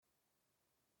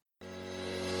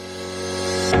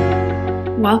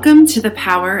Welcome to the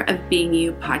Power of Being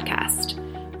You podcast,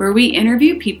 where we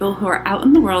interview people who are out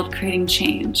in the world creating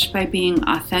change by being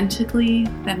authentically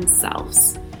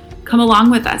themselves. Come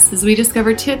along with us as we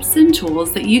discover tips and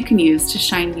tools that you can use to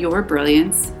shine your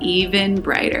brilliance even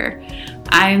brighter.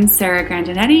 I'm Sarah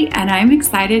Grandinetti, and I'm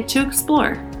excited to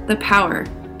explore the power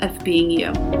of being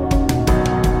you.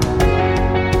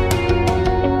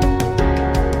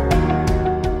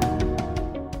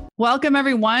 Welcome,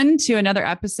 everyone, to another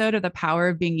episode of the Power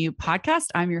of Being You podcast.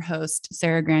 I'm your host,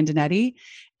 Sarah Grandinetti,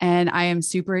 and I am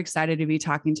super excited to be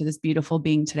talking to this beautiful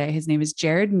being today. His name is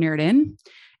Jared Neerdon,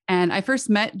 and I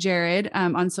first met Jared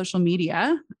on social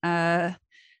media. I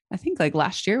think like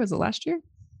last year. Was it last year?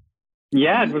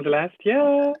 Yeah, it was last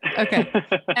year. Okay.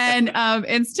 And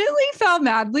instantly fell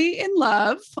madly in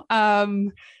love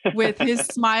with his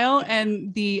smile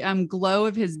and the glow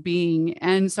of his being.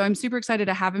 And so I'm super excited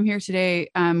to have him here today.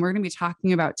 We're going to be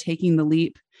talking about taking the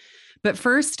leap. But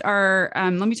first,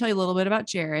 let me tell you a little bit about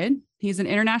Jared. He's an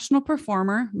international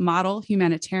performer, model,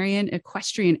 humanitarian,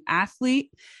 equestrian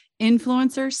athlete,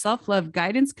 influencer, self-love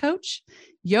guidance coach,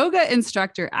 yoga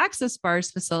instructor, access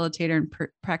bars facilitator, and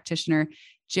practitioner.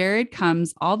 Jared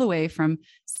comes all the way from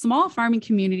small farming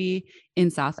community in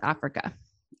South Africa.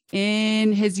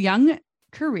 In his young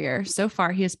career, so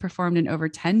far, he has performed in over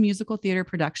 10 musical theater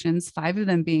productions, 5 of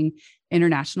them being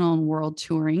international and world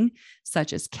touring,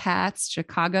 such as Cats,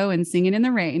 Chicago, and Singing in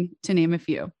the Rain, to name a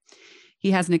few.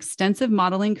 He has an extensive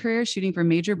modeling career, shooting for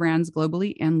major brands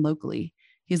globally and locally.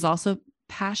 He's also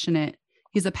passionate.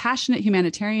 He's a passionate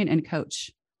humanitarian and coach,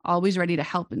 always ready to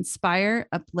help inspire,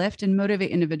 uplift, and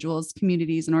motivate individuals,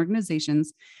 communities, and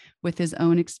organizations with his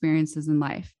own experiences in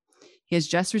life. He has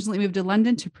just recently moved to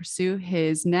London to pursue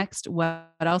his next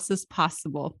What Else Is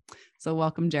Possible. So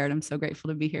welcome, Jared. I'm so grateful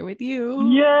to be here with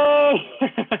you. Yay!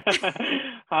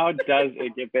 How does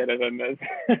it get better than this?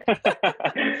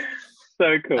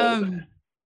 So cool.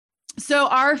 So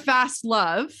our fast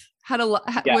love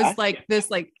was like this,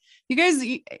 like, you guys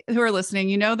who are listening,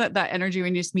 you know that energy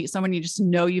when you just meet someone, you just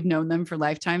know you've known them for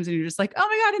lifetimes, and you're just like, oh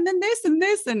my God, and then this and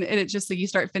this, and it's just like you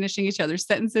start finishing each other's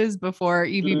sentences before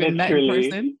you've even met in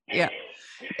person. Yeah,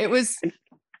 it was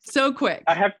so quick.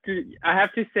 I have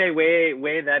to say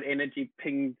where that energy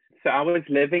pinged. So I was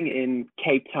living in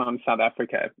Cape Town, South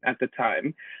Africa at the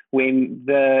time when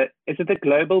the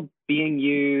Global Being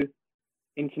You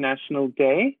International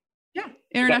Day? Yeah,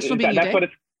 International Being You Day. That's what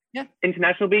it's. Yeah,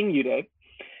 International Being You Day.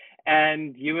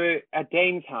 And you were at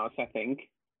Dane's house, I think.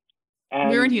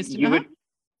 And we were in Houston. You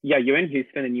were in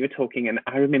Houston, and you were talking. And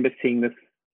I remember seeing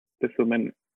this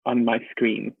woman on my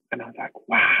screen, and I was like,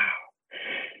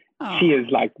 wow, she is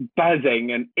like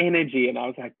buzzing and energy. And I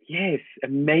was like, yes,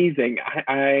 amazing.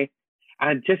 I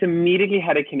just immediately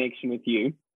had a connection with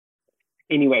you.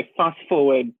 Anyway, fast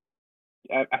forward,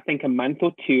 I think a month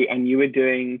or two, and you were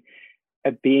doing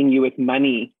a Being You with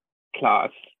Money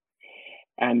class.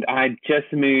 And I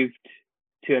just moved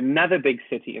to another big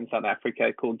city in South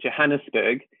Africa called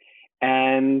Johannesburg.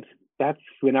 And that's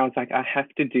when I was like, I have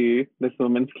to do this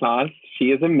woman's class.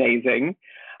 She is amazing.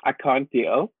 I can't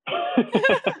deal.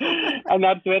 And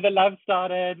that's where the love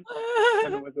started.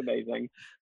 And it was amazing.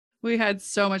 We had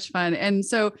so much fun. And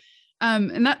so,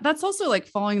 and that's also like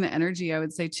following the energy, I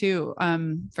would say too,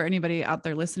 for anybody out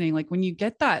there listening, like when you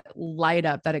get that light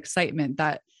up, that excitement,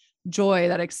 that joy,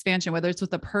 that expansion, whether it's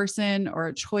with a person or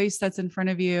a choice that's in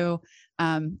front of you,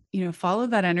 follow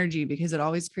that energy, because it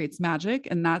always creates magic.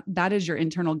 And that is your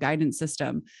internal guidance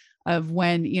system of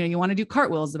when, you want to do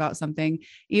cartwheels about something,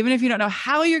 even if you don't know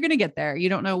how you're going to get there, you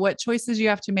don't know what choices you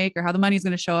have to make or how the money's going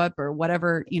to show up or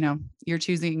whatever, you're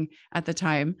choosing at the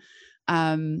time.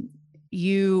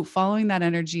 You following that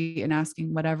energy and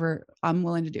asking whatever I'm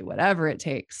willing to do, whatever it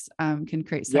takes, can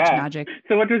create such magic.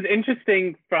 So what was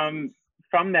interesting from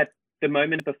that, the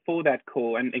moment before that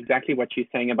call, and exactly what you're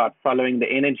saying about following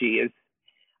the energy, is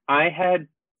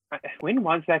when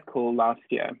was that call last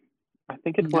year? I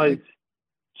think it was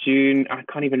June. I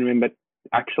can't even remember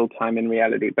actual time in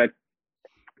reality, but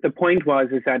the point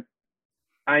is that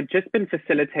I'd just been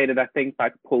facilitated, I think,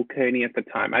 by Paul Kearney at the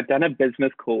time. I'd done a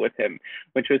business call with him,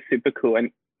 which was super cool.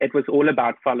 And it was all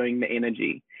about following the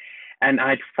energy. And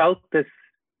I'd felt this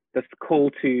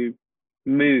call to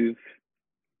move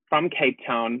from Cape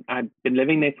Town. I'd been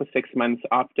living there for 6 months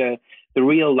after the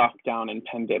real lockdown and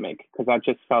pandemic, because I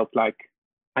just felt like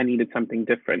I needed something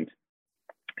different.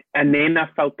 And then I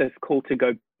felt this call to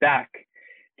go back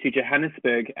to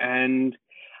Johannesburg, and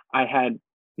I had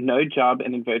no job,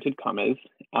 in inverted commas.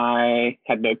 I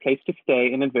had no place to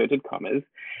stay, in inverted commas.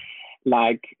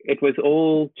 Like, it was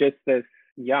all just this,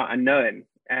 unknown.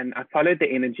 And I followed the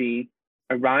energy,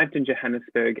 arrived in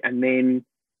Johannesburg, and then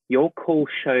your call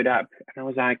showed up, and I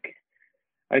was like,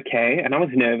 okay. And I was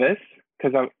nervous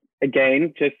because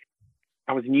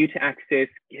I was new to Access,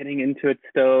 getting into it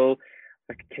still.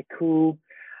 Like, okay, cool.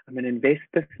 I'm going to invest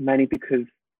this money because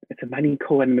it's a money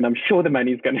call, and I'm sure the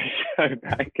money's going to show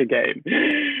back again.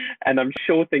 And I'm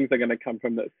sure things are going to come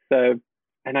from this. So,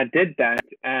 and I did that,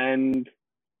 and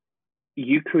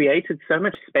you created so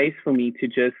much space for me to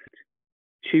just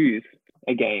choose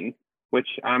again, which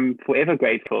I'm forever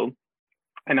grateful.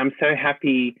 And I'm so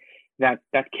happy that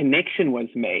that connection was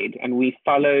made, and we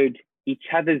followed each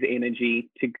other's energy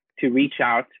to reach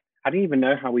out. I don't even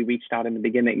know how we reached out in the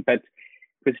beginning, but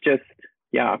it was just,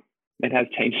 yeah, it has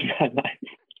changed my life.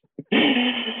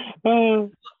 Oh.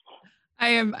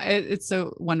 It's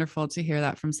so wonderful to hear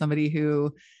that from somebody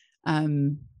who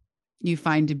you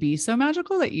find to be so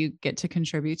magical that you get to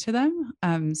contribute to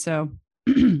them. So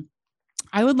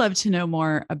I would love to know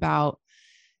more about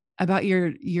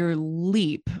your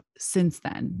leap since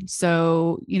then.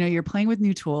 So, you're playing with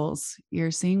new tools,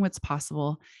 you're seeing what's possible.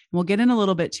 And we'll get in a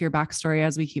little bit to your backstory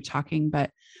as we keep talking,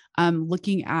 but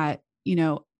looking at,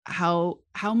 how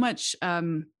much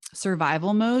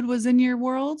survival mode was in your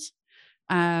world,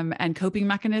 and coping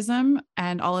mechanism,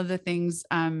 and all of the things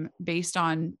based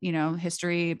on,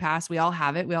 history, past. We all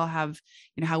have it. We all have,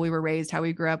 how we were raised, how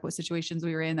we grew up, what situations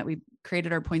we were in, that we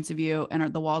created our points of view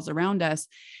and the walls around us.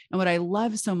 And what I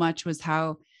love so much was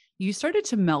how you started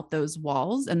to melt those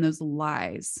walls and those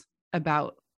lies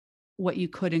about what you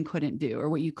could and couldn't do, or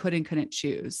what you could and couldn't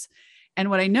choose.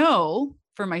 And what I know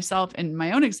for myself and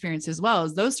my own experience as well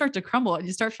is those start to crumble, and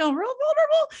you start feeling real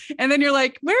vulnerable. And then you're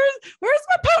like, where's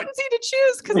my potency to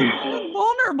choose? Because I'm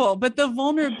vulnerable. But the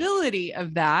vulnerability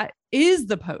of that is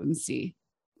the potency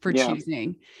for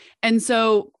choosing. And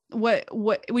so what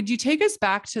would you take us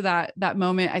back to that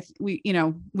moment?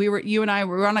 You and I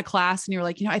were on a class, and you were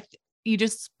like, you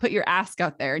just put your ask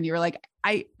out there, and you were like,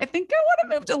 I think I want to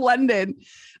move to London.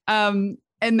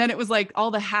 And then it was like all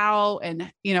the how,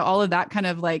 and, all of that kind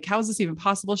of like, how is this even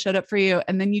possible, showed up for you.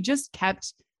 And then you just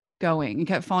kept going and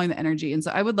kept following the energy. And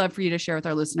so I would love for you to share with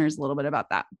our listeners a little bit about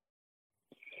that.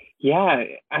 Yeah.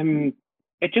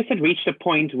 It just had reached a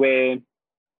point where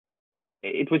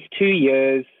it was 2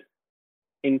 years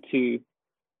into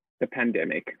the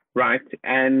pandemic, right?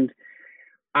 And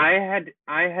I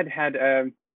had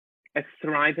a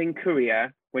thriving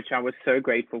career, which I was so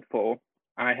grateful for.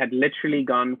 I had literally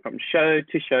gone from show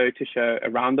to show to show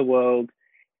around the world,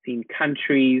 seen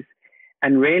countries,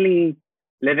 and really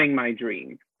living my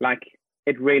dream. Like,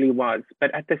 it really was.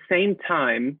 But at the same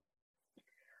time,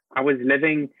 I was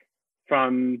living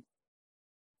from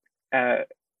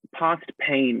past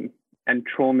pain and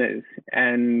traumas,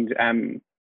 and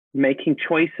making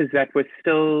choices that were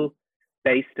still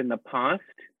based in the past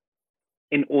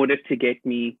in order to get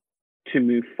me to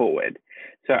move forward.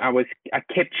 So I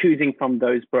kept choosing from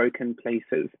those broken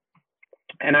places.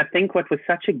 And I think what was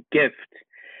such a gift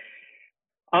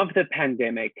of the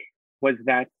pandemic was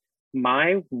that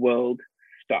my world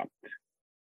stopped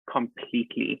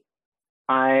completely.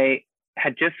 I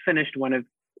had just finished one of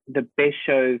the best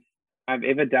shows I've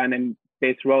ever done, and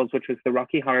best roles, which was the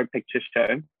Rocky Horror Picture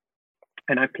Show.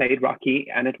 And I played Rocky,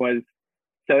 and it was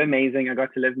so amazing. I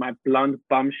got to live my blonde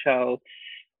bombshell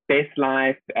best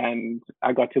life, and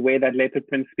I got to wear that leopard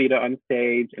print speedo on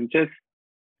stage and just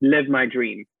live my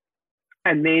dream.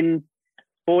 And then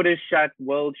borders shut,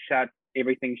 world shut,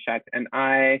 everything shut. And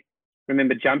I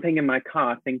remember jumping in my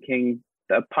car thinking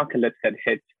the apocalypse had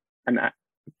hit, and I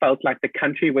felt like the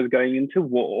country was going into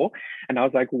war. And I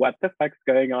was like, what the fuck's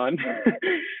going on?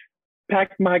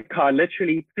 Packed my car,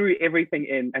 literally threw everything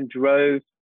in, and drove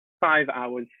 5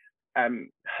 hours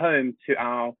home to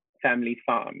our family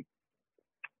farm,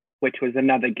 which was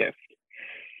another gift.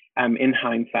 In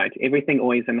hindsight, everything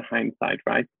always in hindsight,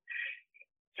 right?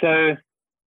 So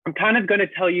I'm kind of going to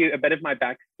tell you a bit of my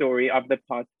backstory of the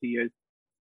past 2 years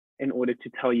in order to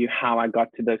tell you how I got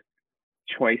to this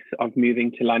choice of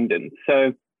moving to London.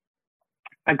 So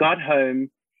I got home,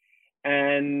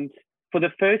 and for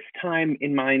the first time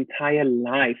in my entire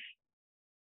life,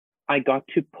 I got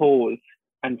to pause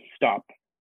and stop.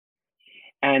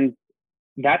 And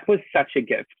that was such a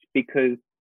gift, because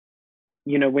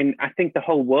when I think the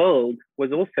whole world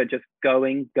was also just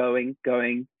going,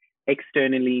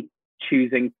 externally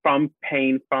choosing from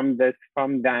pain, from this,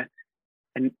 from that.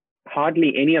 And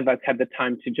hardly any of us had the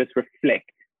time to just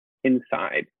reflect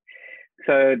inside.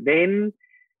 So then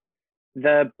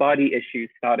the body issues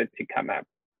started to come up,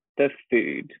 the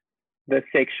food, the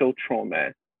sexual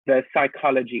trauma, the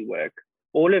psychology work,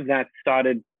 all of that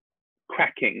started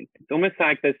cracking. It's almost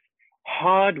like this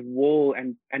hard wall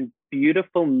and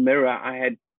beautiful mirror I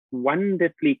had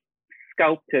wonderfully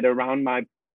sculpted around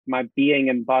my being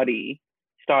and body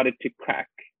started to crack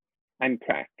and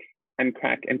crack and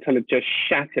crack until it just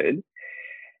shattered,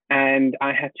 and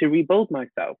I had to rebuild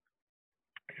myself.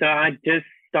 So I just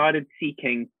started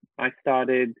seeking. I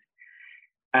started.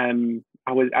 On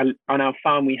our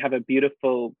farm. We have a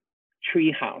beautiful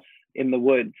tree house in the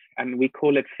woods, and we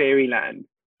call it fairyland.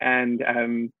 And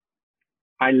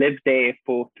I lived there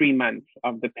for 3 months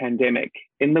of the pandemic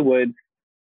in the woods,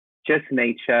 just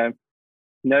nature,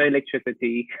 no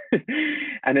electricity.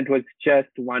 And it was just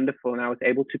wonderful. And I was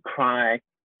able to cry,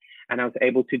 and I was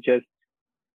able to just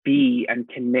be and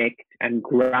connect and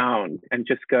ground and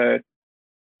just go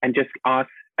and just ask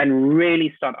and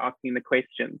really start asking the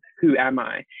questions, who am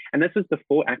I? And this was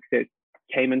before Access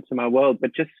came into my world,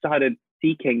 but just started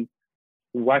seeking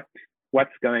what's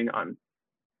going on.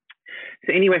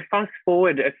 So anyway, fast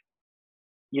forward a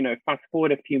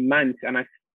few months, and I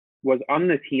was on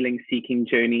this healing seeking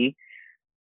journey.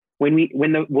 When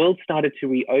the world started to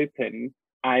reopen,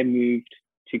 I moved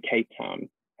to Cape Town,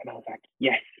 and I was like,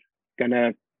 yes,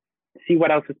 gonna see what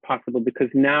else is possible, because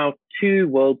now 2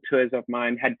 world tours of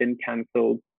mine had been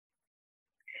cancelled.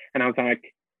 And I was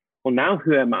like, well, now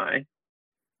who am I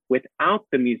without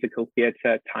the musical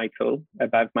theatre title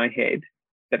above my head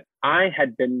that I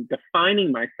had been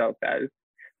defining myself as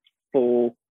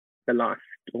for the last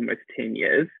almost 10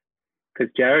 years?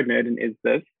 Because Jared Nurdin is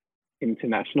this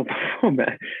international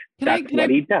performer. That's what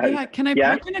he does. Yeah. Can I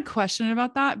poke in a question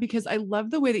about that? Because I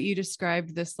love the way that you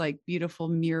described this like beautiful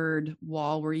mirrored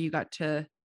wall where you got to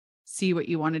see what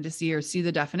you wanted to see or see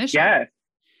the definition. Yeah.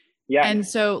 Yeah. And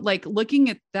so like looking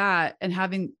at that and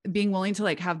being willing to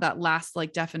like have that last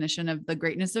like definition of the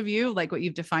greatness of you, like what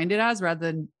you've defined it as rather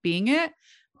than being it,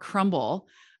 crumble.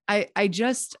 I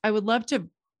would love to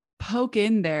poke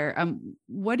in there.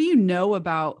 What do you know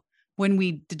about when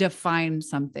we define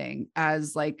something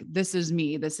as like, this is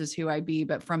me, this is who I be,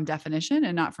 but from definition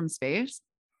and not from space?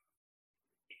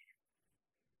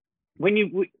 When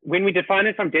we define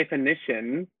it from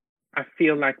definition, I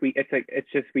feel like we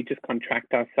just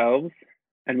contract ourselves,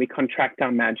 and we contract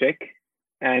our magic,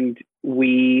 and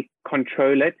we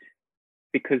control it,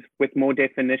 because with more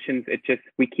definitions,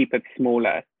 we keep it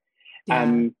smaller,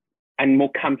 and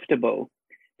more comfortable,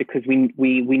 because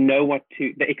we know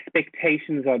the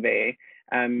expectations are there.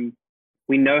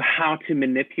 We know how to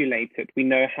manipulate it. We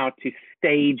know how to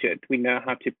stage it. We know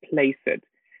how to place it.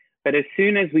 But as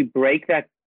soon as we break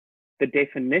the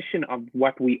definition of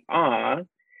what we are,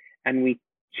 and we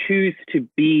choose to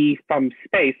be from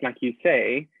space, like you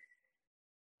say,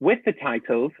 with the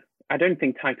titles, I don't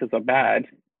think titles are bad.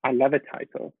 I love a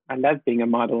title. I love being a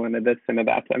model and a this and a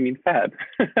that. I mean, fab.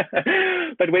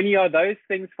 But when you are those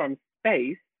things from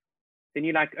space, then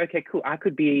you're like, okay, cool. I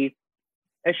could be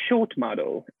a short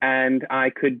model, and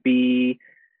I could be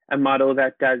a model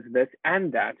that does this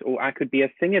and that, or I could be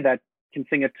a singer that can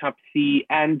sing a top C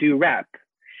and do rap.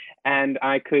 And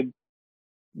I could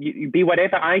be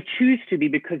whatever I choose to be,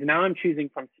 because now I'm choosing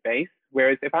from space.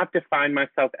 Whereas if I've defined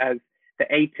myself as the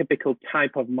atypical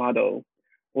type of model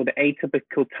or the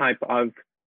atypical type of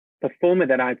performer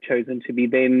that I've chosen to be,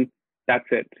 then that's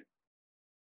it.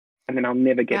 And then I'll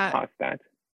never get past that.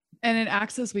 And in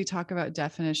Access, we talk about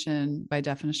definition by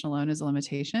definition alone is a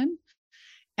limitation.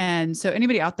 And so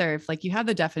anybody out there, if like you have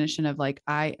the definition of like,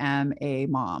 I am a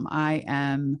mom, I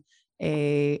am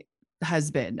a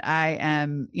husband, I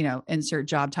am, insert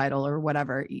job title or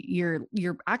whatever, you're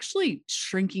actually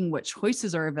shrinking what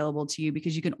choices are available to you,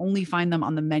 because you can only find them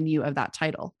on the menu of that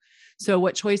title. So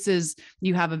what choices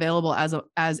you have available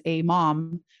as a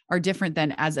mom are different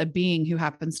than as a being who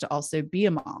happens to also be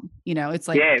a mom. It's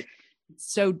like, yes.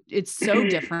 It's so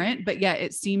different, but yet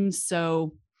it seems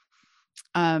so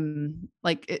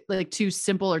like too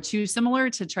simple or too similar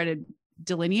to try to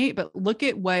delineate. But look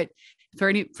at what,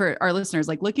 for our listeners,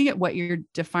 like looking at what you're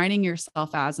defining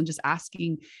yourself as and just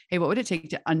asking, hey, what would it take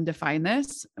to undefine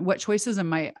this? What choices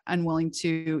am I unwilling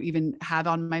to even have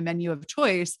on my menu of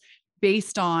choice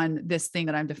based on this thing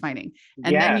that I'm defining?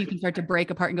 And then you can start to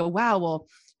break apart and go, wow, well,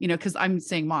 because I'm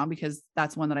saying mom, because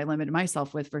that's one that I limited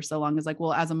myself with for so long, is like,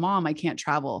 well, as a mom, I can't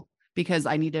travel because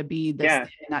I need to be this thing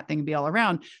and that thing, be all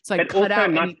around. So I cut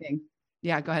out anything.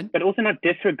 Yeah, go ahead. But also not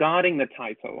disregarding the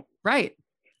title. Right.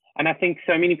 And I think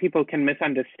so many people can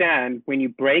misunderstand when you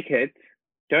break it.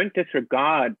 Don't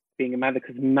disregard being a mother,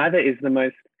 because mother is the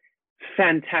most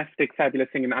fantastic, fabulous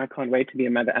thing. And I can't wait to be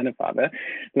a mother and a father.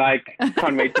 Like,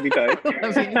 can't wait to be both.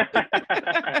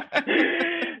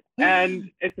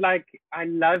 And it's like, I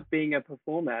love being a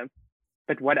performer,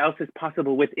 but what else is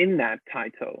possible within that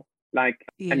title? Like,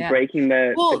 and breaking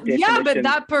the definition.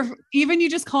 But even you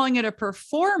just calling it a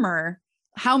performer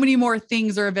how many more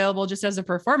things are available just as a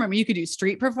performer? I mean, you could do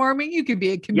street performing, you could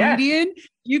be a comedian,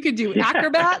 you could do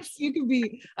acrobats, you could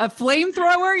be a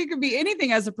flamethrower, you could be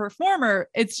anything as a performer.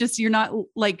 It's just, you're not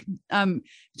like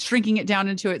shrinking it down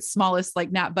into its smallest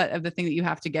like gnat butt of the thing that you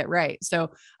have to get right.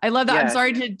 So I love that. I'm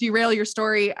sorry to derail your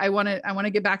story. I want to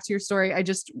get back to your story.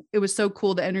 It was so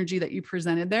cool, the energy that you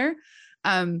presented there.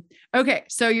 Okay.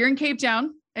 So you're in Cape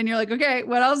Town and you're like, okay,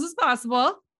 what else is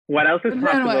possible? What else is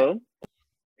possible?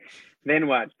 Then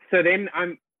what? So then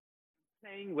I'm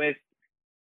playing with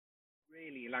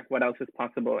really like what else is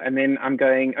possible. And then I'm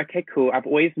going, okay, cool. I've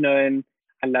always known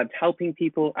I loved helping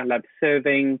people. I loved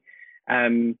serving.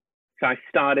 So I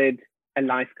started a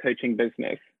life coaching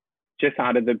business just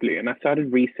out of the blue. And I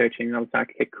started researching. I was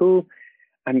like, okay, cool.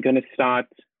 I'm going to start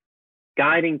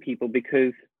guiding people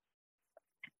because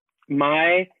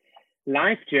my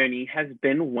life journey has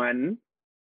been one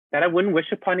that I wouldn't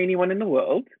wish upon anyone in the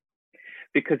world,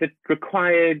 because it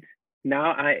required,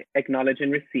 now I acknowledge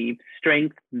and receive,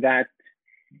 strength that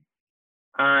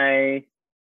I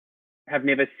have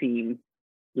never seen.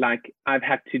 Like, I've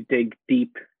had to dig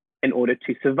deep in order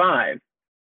to survive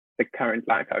the current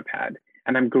life I've had.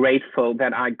 And I'm grateful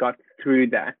that I got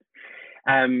through that.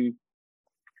 And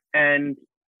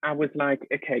I was like,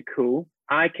 okay, cool.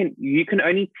 You can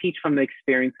only teach from the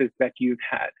experiences that you've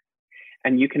had.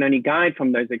 And you can only guide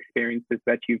from those experiences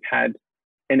that you've had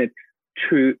in its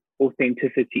true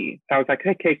authenticity. So I was like,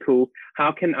 okay, cool.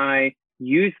 How can I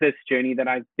use this journey that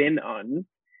I've been on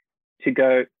to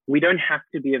go, we don't have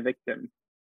to be a victim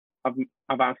of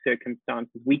our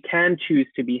circumstances. We can choose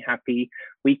to be happy.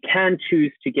 We can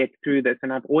choose to get through this.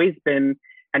 And I've always been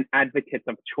an advocate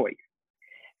of choice.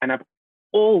 And I've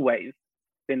always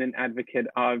been an advocate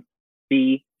of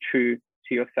be true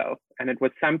to yourself. And it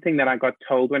was something that I got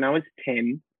told when I was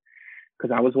 10,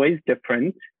 because I was always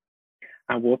different.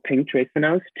 I wore a pink dress when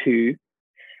I was 2.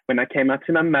 When I came out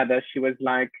to my mother, she was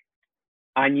like,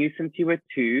 I knew since you were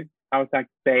 2. I was like,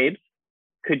 babes,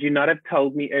 could you not have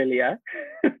told me earlier?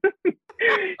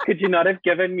 Could you not have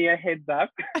given me a heads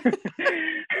up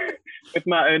with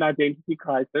my own identity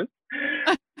crisis?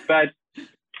 But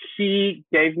she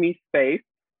gave me space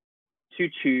to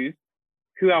choose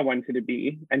who I wanted to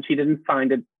be. And she didn't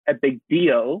find it a big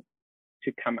deal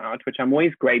to come out, which I'm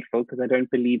always grateful, because I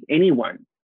don't believe anyone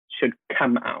should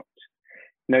come out.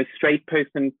 No straight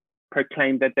person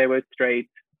proclaimed that they were straight.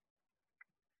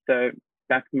 So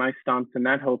that's my stance on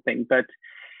that whole thing. But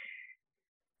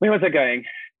where was I going?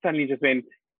 Suddenly just went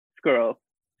squirrel.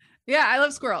 Yeah, I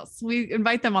love squirrels. We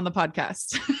invite them on the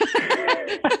podcast.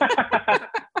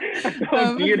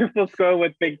 A beautiful squirrel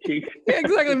with big teeth.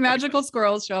 Exactly. Magical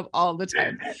squirrels show up all the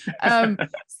time.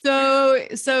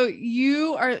 So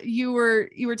you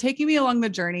were taking me along the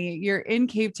journey. You're in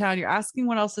Cape Town. You're asking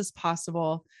what else is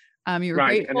possible. You were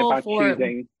right, grateful and for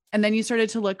choosing. And then you started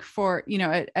to look for,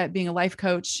 at being a life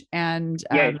coach and,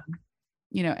 yes.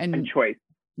 And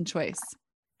choice.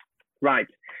 Right.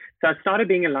 So I started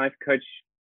being a life coach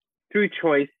through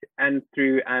choice and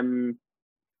through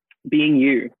being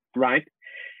you, right?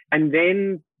 And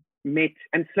then met,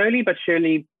 and slowly but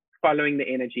surely following the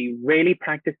energy, really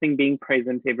practicing being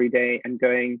present every day and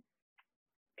going,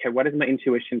 okay, what is my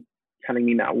intuition telling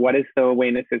me now? What is the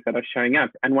awarenesses that are showing up?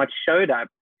 And what showed up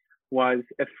was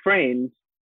a friend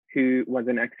who was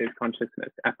in Access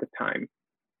Consciousness at the time.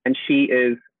 And she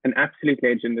is an absolute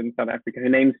legend in South Africa. Her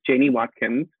name's Jenny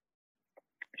Watkins.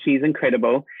 She's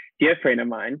incredible, dear friend of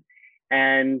mine.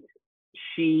 And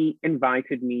she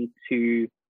invited me to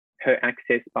her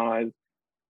Access Bars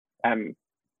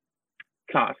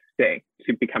class day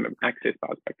to become an Access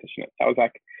Bars practitioner. So I was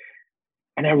like,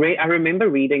 and I remember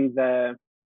reading the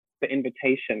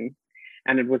invitation,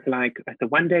 and it was like the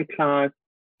 1-day class,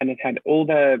 and it had all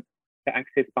the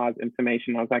Access Bars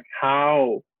information. I was like,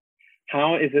 how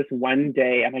is this 1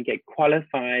 day and I get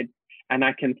qualified and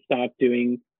I can start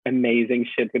doing amazing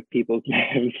shit with people's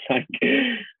lives? Like,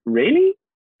 really?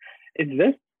 Is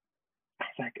this? I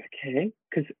was like, okay,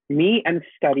 because me and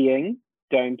studying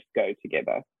don't go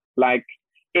together. Like,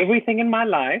 everything in my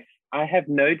life, I have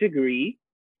no degree.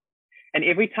 And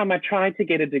every time I tried to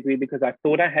get a degree because I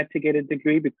thought I had to get a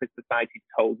degree because society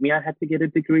told me I had to get a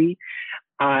degree,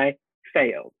 I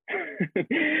failed.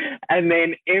 And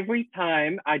then every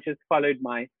time I just followed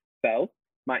myself,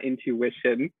 my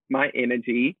intuition, my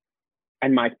energy,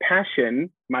 and my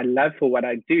passion, my love for what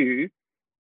I do,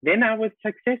 then I was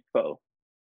successful.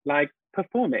 Like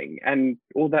performing and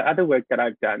all the other work that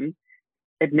I've done,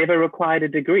 it never required a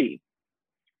degree.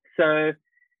 So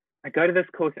I go to this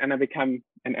course and I become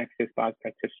an Access Bars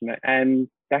practitioner. And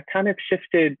that kind of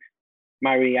shifted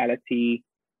my reality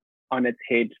on its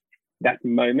head that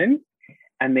moment.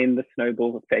 And then the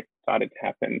snowball effect started to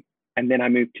happen. And then I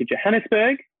moved to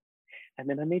Johannesburg, and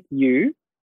then I met you,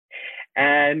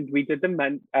 and we did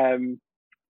Being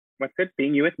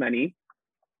You with Money.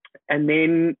 And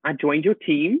then I joined your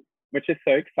team, which is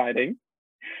so exciting.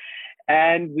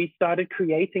 And we started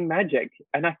creating magic.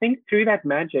 And I think through that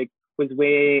magic was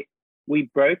where we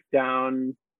broke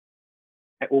down,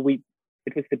 it was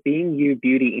the Being You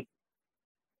Beauty.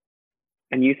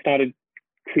 And you started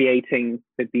creating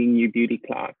the Being You Beauty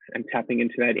class and tapping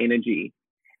into that energy.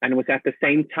 And it was at the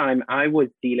same time I was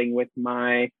dealing with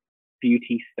my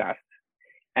beauty stuff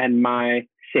and my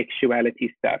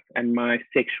sexuality stuff and my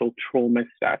sexual trauma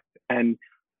stuff and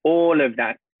all of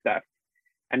that stuff,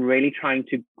 and really trying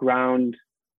to ground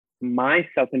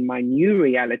myself in my new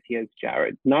reality as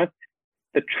Jared, not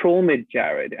the trauma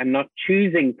Jared, and not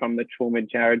choosing from the trauma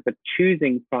Jared, but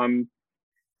choosing from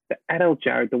the adult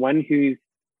Jared, the one who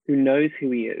knows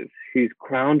who he is, who's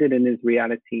grounded in his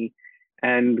reality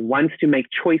and wants to make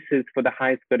choices for the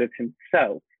highest good of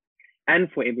himself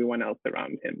and for everyone else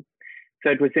around him. So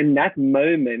it was in that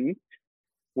moment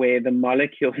where the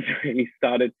molecules really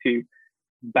started to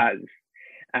buzz.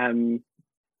 And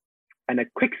a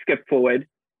quick skip forward,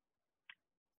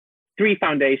 3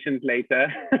 foundations later,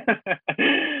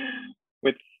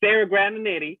 with Sarah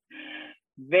Grandinetti,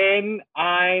 then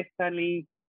I suddenly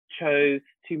chose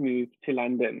to move to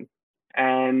London.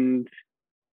 And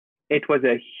it was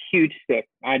a huge step.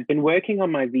 I'd been working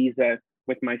on my visa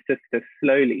with my sister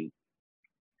slowly,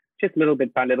 just little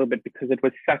bit by little bit, because it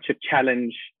was such a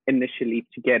challenge initially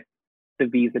to get the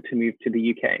visa to move to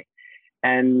the UK.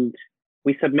 And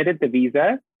we submitted the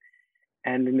visa,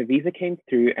 and then the visa came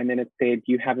through, and then it said,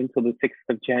 you have until the 6th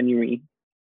of January,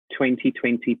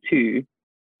 2022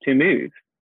 to move.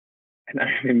 And I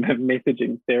remember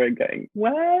messaging Sarah going,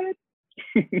 what?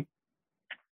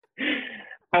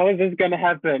 How is this going to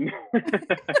happen?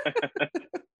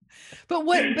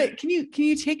 But can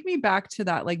you take me back to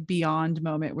that like beyond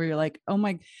moment where you're like, oh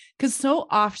my, because so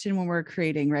often when we're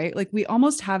creating, right, like we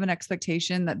almost have an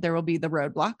expectation that there will be the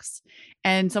roadblocks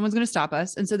and someone's going to stop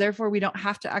us. And so therefore we don't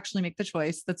have to actually make the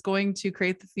choice that's going to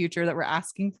create the future that we're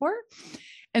asking for.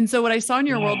 And so what I saw in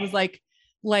your world was like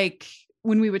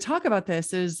when we would talk about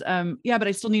this is, but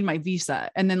I still need my visa.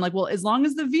 And then like, well, as long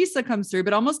as the visa comes through,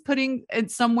 but almost putting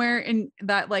it somewhere in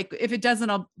that, like, if it doesn't,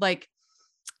 I'll like,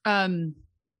 I don't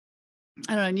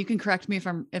know. And you can correct me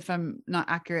if I'm not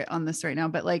accurate on this right now,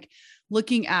 but like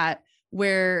looking at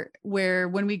where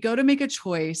when we go to make a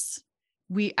choice,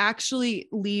 we actually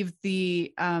leave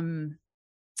the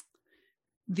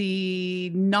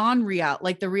non-real,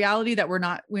 like the reality that we're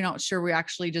not sure we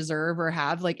actually deserve or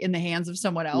have, like in the hands of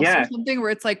someone else or something,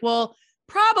 where it's like, well,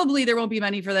 probably there won't be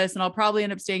money for this and I'll probably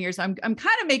end up staying here. So I'm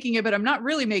kind of making it, but I'm not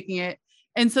really making it.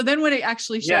 And so then when it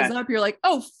actually shows up, you're like,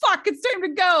 oh, fuck, it's time to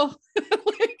go.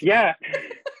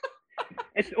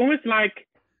 It's almost like,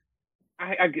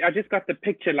 I just got the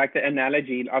picture, like the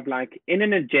analogy of like in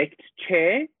an eject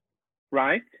chair,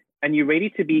 right? And you're ready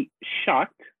to be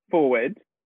shot forward.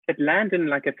 It lands in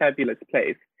like a fabulous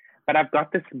place, but I've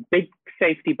got this big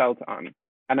safety belt on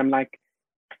and I'm like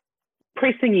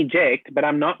pressing eject, but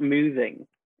I'm not moving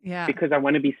because I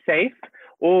want to be safe.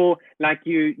 Or like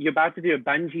you're about to do a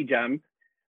bungee jump,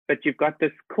 but you've got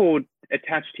this cord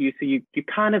attached to you. So you're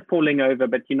kind of falling over,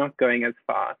 but you're not going as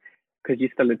far because you're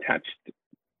still attached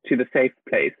to the safe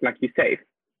place, like you're safe.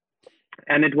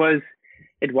 And it was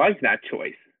that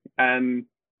choice. And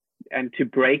to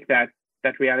break that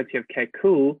reality of, okay,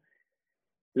 cool,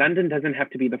 London doesn't have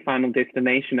to be the final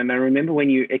destination. And I remember when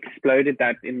you exploded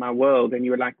that in my world and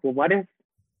you were like, well, what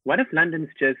if London's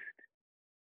just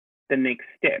the next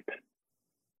step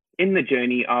in the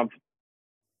journey of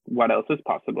what else is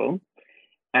possible?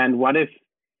 And what if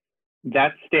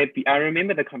that step, I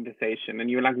remember the conversation and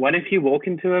you were like, what if you walk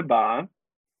into a bar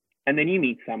and then you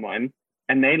meet someone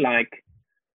and they like,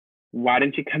 why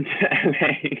don't you come to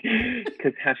LA?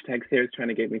 Because #Sarah's trying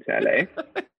to get me to LA.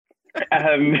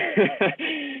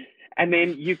 And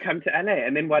then you come to LA,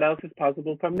 and then what else is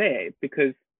possible from there?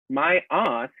 Because my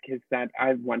ask is that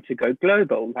I want to go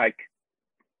global, like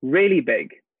really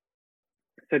big.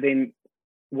 So then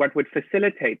what would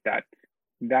facilitate that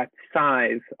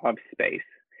size of space?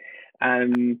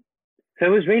 So it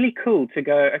was really cool to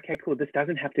go, okay, cool, this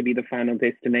doesn't have to be the final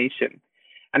destination.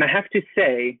 And I have to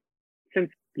say, since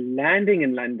landing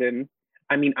in London,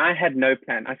 I mean, I had no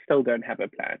plan. I still don't have a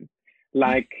plan.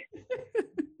 Like,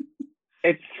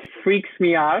 it freaks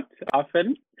me out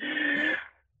often.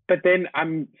 But then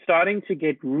I'm starting to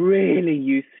get really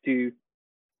used to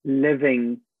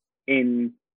living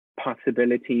in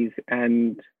possibilities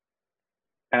and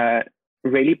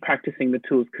really practicing the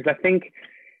tools. Because I think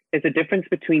there's a difference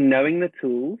between knowing the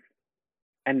tools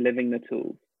and living the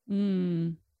tools.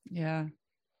 Yeah.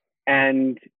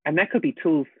 And that could be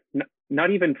tools,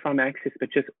 not even from Access,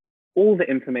 but just all the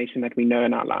information that we know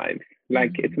in our lives.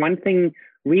 Like it's one thing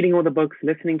reading all the books,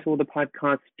 listening to all the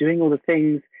podcasts, doing all the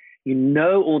things, you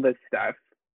know, all this stuff,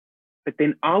 but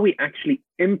then are we actually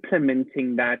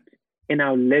implementing that in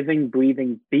our living,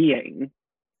 breathing being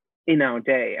in our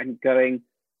day and going,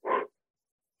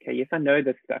 okay, yes, I know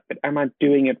this stuff, but am I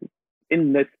doing it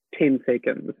in this 10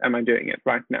 seconds? Am I doing it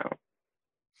right now?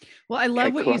 Well, I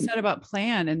love what you said about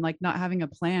plan and like not having a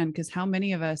plan, because how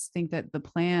many of us think that the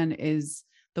plan is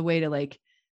the way to like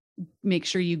make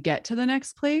sure you get to the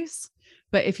next place.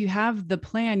 But if you have the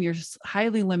plan, you're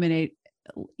highly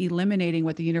eliminating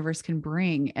what the universe can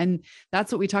bring. And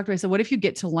that's what we talked about. So what if you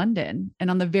get to London and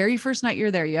on the very first night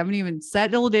you're there, you haven't even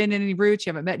settled in any roots,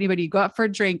 you haven't met anybody, you go out for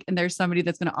a drink and there's somebody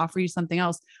that's going to offer you something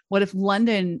else. What if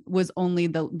London was only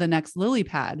the next lily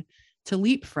pad to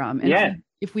leap from? And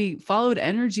if we followed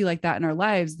energy like that in our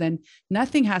lives, then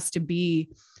nothing has to be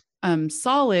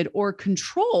solid or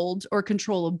controlled or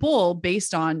controllable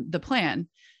based on the plan.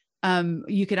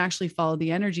 You can actually follow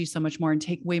the energy so much more and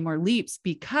take way more leaps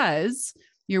because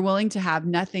you're willing to have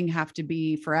nothing have to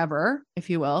be forever, if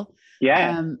you will.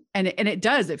 Yeah. And it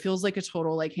does, it feels like a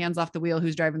total, like hands off the wheel,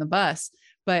 who's driving the bus.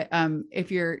 But if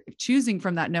you're choosing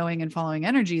from that knowing and following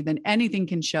energy, then anything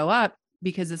can show up,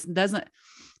 because this doesn't,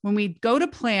 when we go to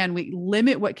plan, we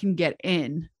limit what can get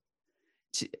in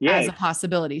as a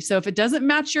possibility. So if it doesn't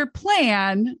match your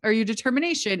plan or your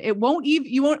determination, it won't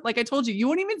even, you won't, like I told you, you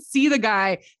won't even see the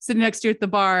guy sitting next to you at the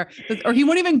bar, or he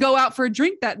won't even go out for a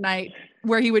drink that night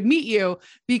where he would meet you,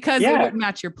 because it wouldn't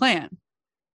match your plan.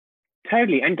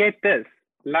 Totally. And get this,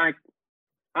 like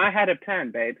I had a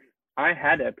plan, babes. I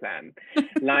had a plan.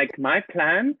 Like my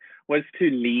plan was to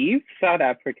leave South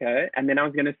Africa, and then I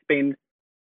was going to spend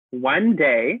 1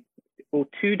 day or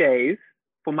 2 days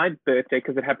for my birthday,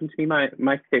 because it happened to be my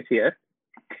 30th.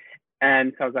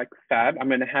 And so I was like, fab, I'm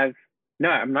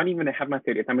not even going to have my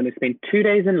 30th. I'm going to spend 2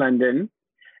 days in London,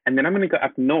 and then I'm going to go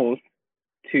up north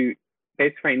to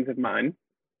best friends of mine.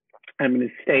 I'm going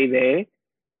to stay there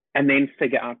and then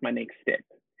figure out my next step,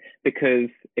 because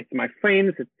it's my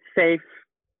friends, it's safe.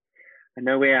 I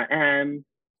know where I am.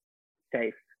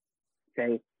 Safe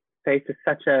is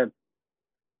such a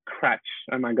crutch.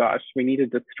 Oh my gosh, we need to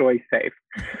destroy safe.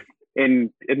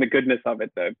 In the goodness of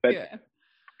it though. But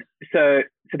so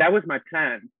that was my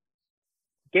plan.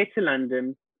 Get to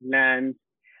London, land,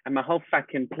 and my whole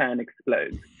fucking plan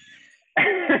explodes.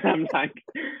 And I'm like,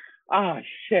 oh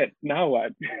shit, now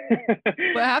what?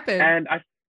 What happened? And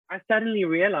I suddenly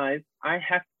realized I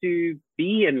have to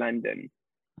be in London,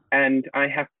 and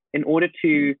in order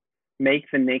to make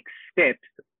the next steps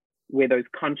where those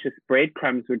conscious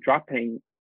breadcrumbs were dropping,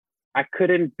 I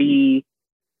couldn't be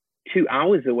 2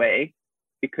 hours away,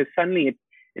 because suddenly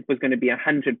it was going to be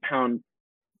 £100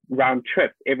 round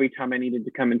trip every time I needed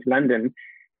to come into London,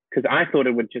 because I thought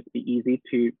it would just be easy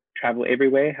to travel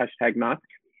everywhere, #not.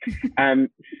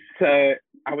 So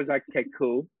I was like, okay,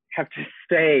 cool, have to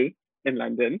stay in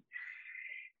London.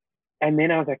 And then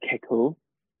I was like, okay, cool,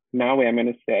 now where I'm going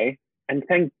to stay. And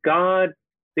thank God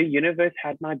the universe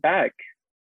had my back.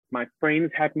 My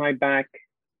friends had my back.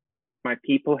 My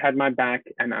people had my back.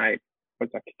 And I was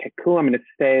like, okay, cool, I'm going to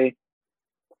stay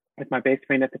with my best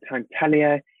friend at the time,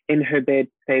 Talia, in her bed,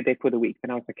 stay there for the week.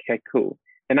 And I was like, okay, cool.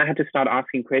 Then I had to start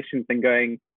asking questions and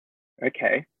going,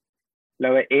 okay,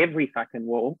 lower every fucking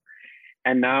wall.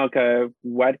 And now go,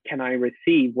 what can I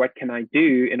receive? What can I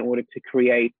do in order to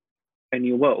create a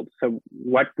new world? So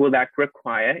what will that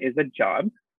require is a job.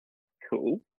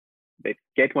 Cool. Let's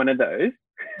get one of those.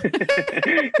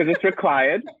 Because it's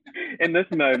required in this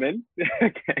moment.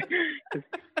 Okay.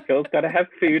 Girl's got to have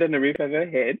food and a roof over her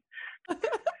head.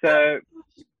 So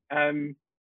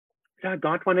I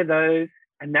got one of those,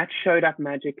 and that showed up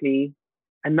magically.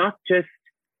 And not just,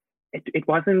 it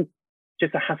wasn't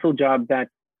just a hustle job that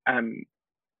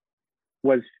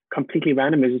was completely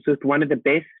random. It was just one of the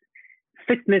best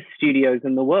fitness studios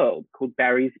in the world, called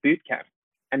Barry's Bootcamp.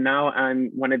 And now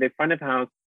I'm one of their front of house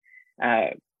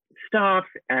staff,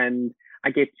 and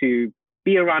I get to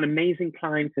be around amazing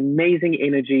clients, amazing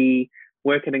energy,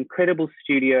 work at incredible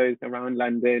studios around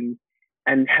London,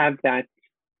 and have that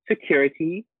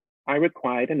security I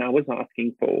required and I was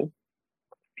asking for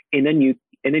in a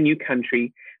new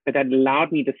country. But that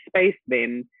allowed me the space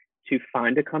then to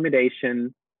find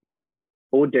accommodation,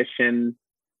 audition,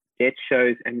 get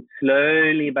shows, and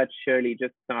slowly but surely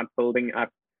just start building up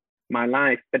my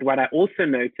life. But what I also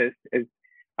noticed is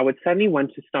I would suddenly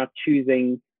want to start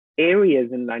choosing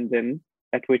areas in London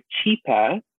that were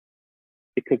cheaper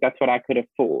because that's what I could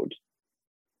afford.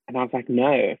 And I was like,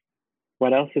 no,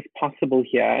 what else is possible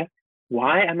here?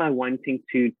 Why am I wanting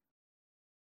to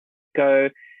go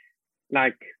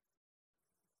like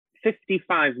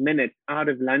 55 minutes out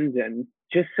of London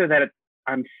just so that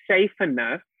I'm safe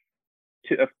enough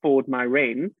to afford my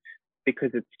rent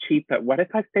because it's cheaper? What if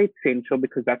I stayed central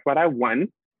because that's what I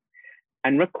want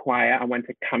and require? I want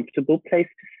a comfortable place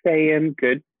to stay in,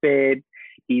 good bed,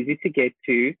 easy to get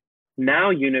to. Now,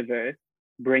 universe,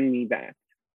 bring me that.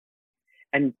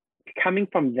 And coming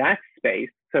from that space,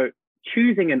 so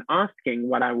choosing and asking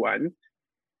what I want,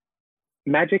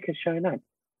 magic has shown up,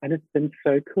 and it's been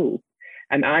so cool.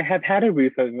 And I have had a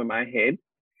roof over my head,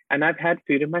 and I've had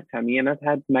food in my tummy, and I've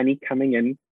had money coming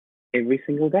in every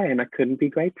single day, and I couldn't be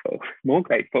grateful, more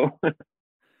grateful.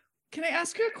 Can I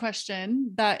ask you a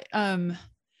question that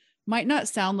might not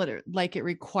sound like it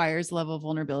requires a level of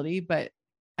vulnerability, but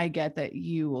I get that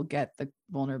you will get the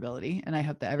vulnerability, and I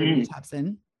hope that everybody taps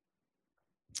in.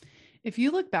 If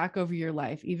you look back over your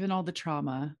life, even all the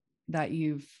trauma that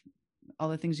all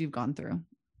the things you've gone through,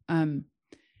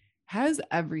 has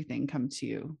everything come to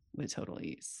you with total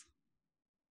ease?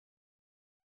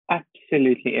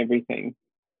 Absolutely everything.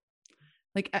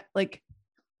 Like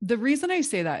the reason I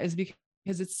say that is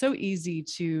because it's so easy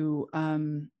to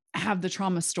have the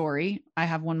trauma story. I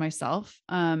have one myself,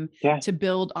 to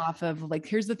build off of, like,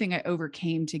 here's the thing I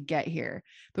overcame to get here.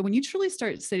 But when you truly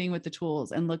start sitting with the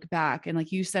tools and look back, and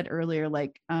like you said earlier,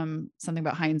 like something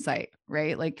about hindsight,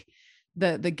 right? Like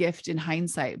the gift in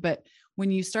hindsight. But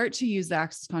when you start to use the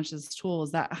Access Conscious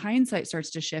tools, that hindsight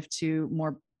starts to shift to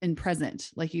more in present.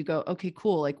 Like you go, okay,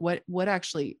 cool. Like what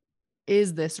actually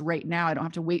is this right now? I don't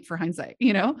have to wait for hindsight,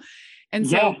 And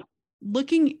so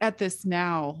looking at this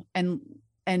now and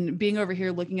being over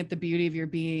here, looking at the beauty of your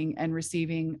being and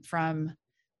receiving from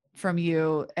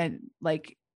you. And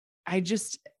like, I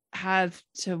just have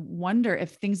to wonder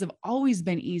if things have always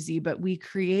been easy, but we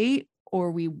create,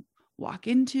 or we walk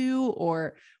into,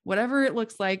 or whatever it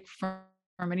looks like from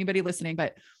anybody listening,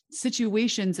 but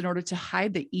situations in order to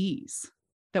hide the ease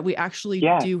that we actually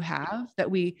do have, that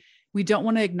we don't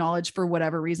want to acknowledge for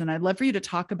whatever reason. I'd love for you to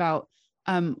talk about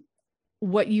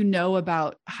what you know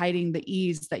about hiding the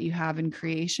ease that you have in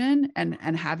creation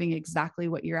and having exactly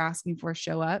what you're asking for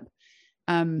show up.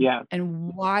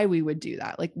 And why we would do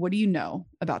that. Like, what do you know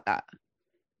about that?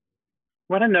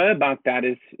 What I know about that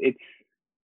is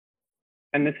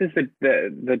and this is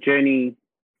the journey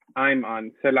I'm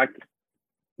on. So like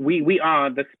we are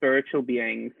the spiritual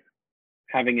beings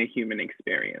having a human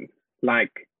experience,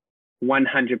 like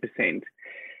 100%.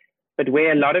 But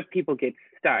where a lot of people get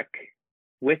stuck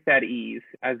with that ease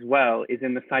as well is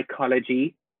in the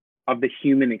psychology of the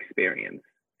human experience.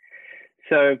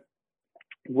 So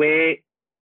there's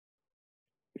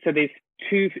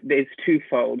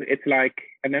twofold. It's like,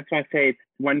 and that's why I say it's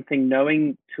one thing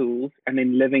knowing tools and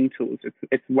then living tools.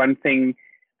 It's one thing,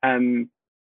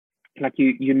 like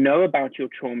you know about your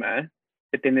trauma,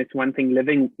 but then it's one thing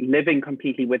living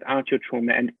completely without your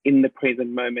trauma and in the present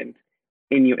moment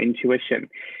in your intuition.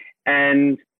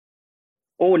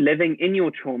 Or living in your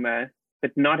trauma,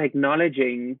 but not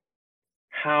acknowledging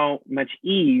how much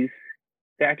ease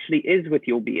there actually is with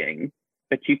your being,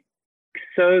 but you're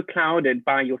so clouded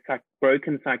by your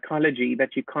broken psychology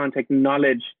that you can't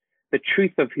acknowledge the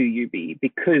truth of who you be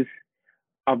because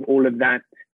of all of that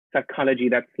psychology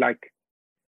that's like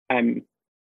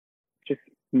just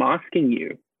masking you,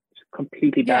 just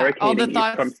completely barricading all the you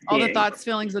thoughts, from seeing. all the thoughts,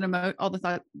 feelings, and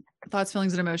thoughts,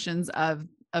 feelings, and emotions of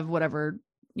whatever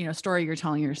story you're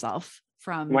telling yourself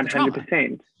from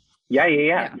 100%.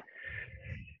 Yeah.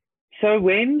 So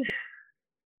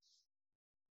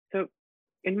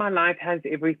in my life, has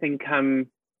everything come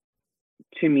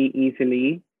to me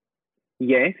easily?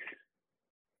 Yes.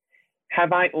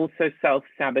 Have I also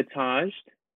self-sabotaged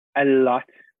a lot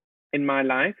in my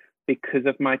life because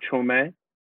of my trauma?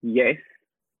 Yes.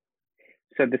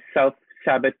 So the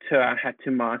self-saboteur I had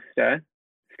to master,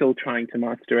 still trying to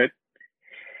master it.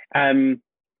 And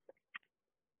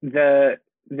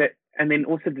then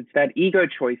also that ego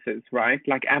choices, right?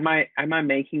 Like, am I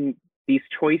making these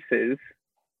choices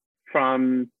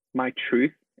from my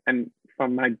truth and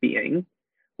from my being?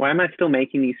 Why am I still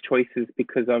making these choices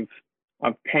because of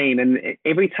pain? And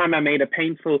every time I made a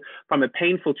painful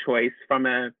choice, from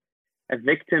a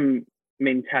victim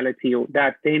mentality or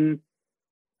that, then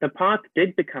the path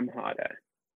did become harder.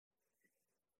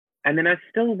 And then I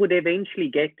still would eventually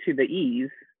get to the ease,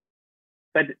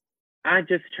 but I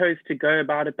just chose to go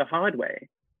about it the hard way.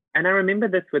 And I remember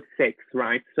this with sex,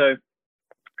 right? So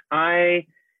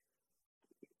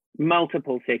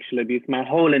multiple sexual abuse my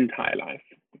whole entire life,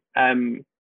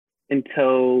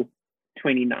 until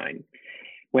 29,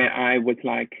 where I was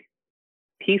like,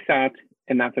 peace out,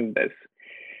 enough of this.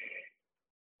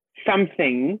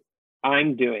 Something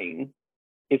I'm doing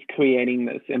is creating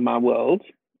this in my world,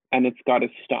 and it's got to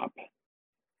stop.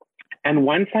 And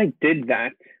once I did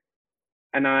that,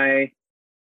 and I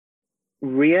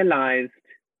realized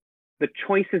the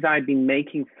choices I'd been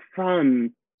making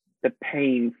from the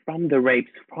pain, from the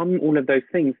rapes, from all of those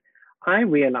things, I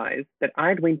realized that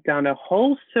I'd went down a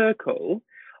whole circle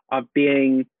of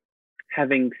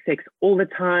having sex all the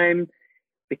time,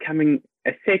 becoming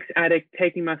a sex addict,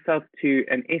 taking myself to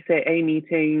an SAA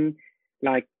meeting,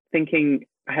 like thinking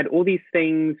I had all these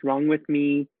things wrong with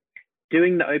me,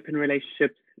 doing the open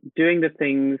relationships, doing the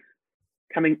things,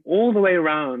 coming all the way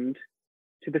around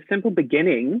to the simple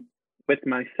beginning with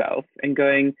myself and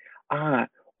going,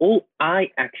 all I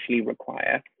actually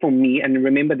require for me, and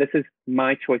remember, this is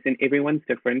my choice and everyone's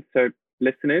different. So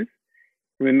listeners,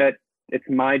 remember, it's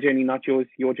my journey, not yours.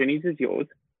 Your journeys is yours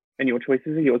and your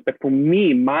choices are yours. But for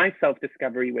me, my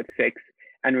self-discovery with sex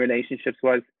and relationships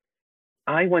was,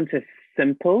 I want a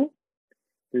simple,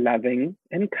 loving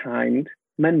and kind,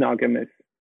 monogamous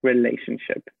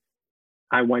relationship.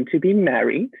 I want to be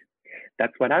married.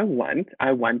 That's what I want.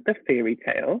 I want the fairy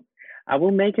tale. I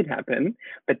will make it happen,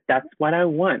 but that's what I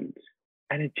want.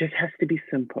 And it just has to be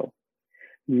simple,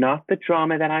 not the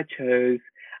drama that I chose.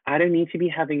 I don't need to be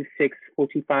having sex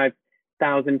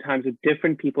 45,000 times with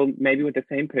different people, maybe with the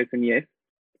same person, yes,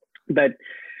 but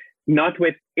not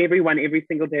with everyone every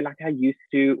single day like I used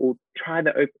to, or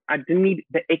I didn't need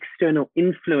the external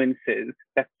influences.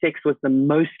 That sex was the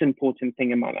most important thing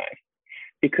in my life.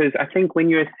 Because I think when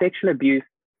you're a sexual abuse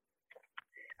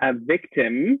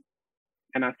victim,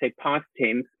 and I say past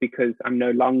tense because I'm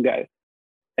no longer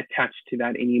attached to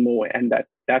that anymore, and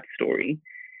that story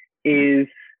is,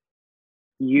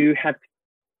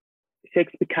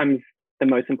 sex becomes the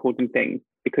most important thing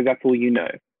because that's all you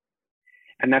know.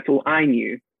 And that's all I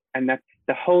knew. And that's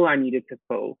the hole I needed to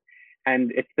fill.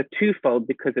 And it's the twofold,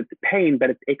 because it's pain, but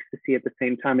it's ecstasy at the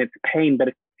same time. It's pain, but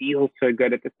it feels so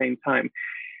good at the same time.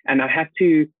 And I had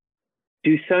to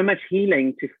do so much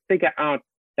healing to figure out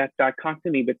that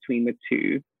dichotomy between the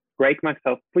two, break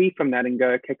myself free from that and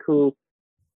go, okay, cool.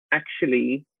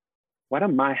 Actually, what are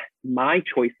my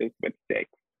choices with sex?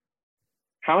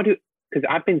 Because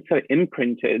I've been so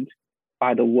imprinted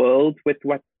by the world with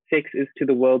what sex is to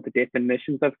the world, the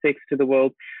definitions of sex to the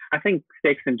world. I think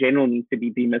sex in general needs to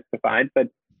be demystified, but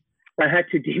I had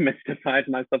to demystify it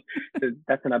myself. So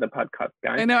that's another podcast,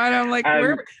 guys. I know, and I'm like,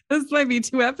 this might be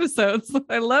 2 episodes.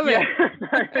 I love it.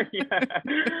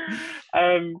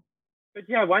 But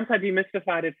yeah, once I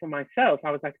demystified it for myself,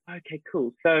 I was like, okay,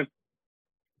 cool. So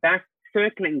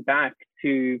circling back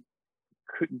to,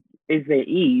 is there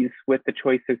ease with the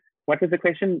choices? What was the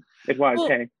question? It was,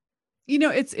 okay. You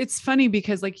know, it's funny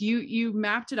because like you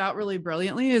mapped it out really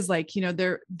brilliantly, is like, you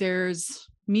know, there's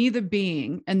me, the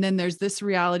being, and then there's this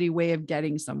reality way of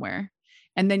getting somewhere.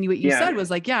 And then what you said was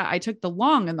like, yeah, I took the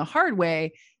long and the hard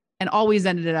way and always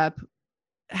ended up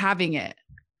having it.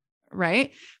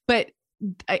 Right. But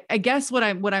I guess what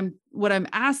I'm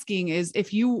asking is,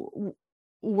 if you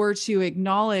were to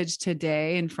acknowledge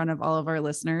today in front of all of our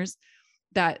listeners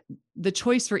that the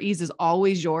choice for ease is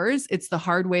always yours, it's the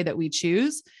hard way that we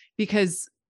choose, because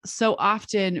so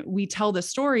often we tell the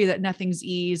story that nothing's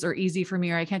ease or easy for me,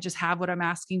 or I can't just have what I'm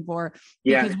asking for,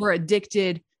 because we're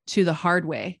addicted to the hard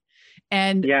way.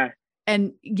 And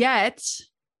yet,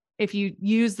 if you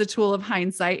use the tool of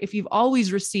hindsight, if you've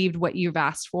always received what you've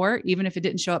asked for, even if it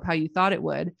didn't show up how you thought it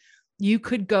would, you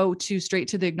could go straight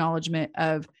to the acknowledgement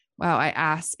of, wow, I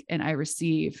ask and I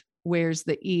receive. Where's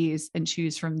the ease? And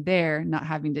choose from there, not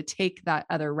having to take that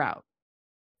other route.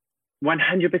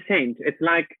 100%. It's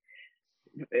like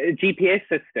a GPS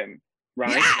system,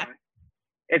 right? Yeah.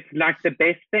 It's like the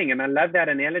best thing. And I love that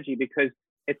analogy, because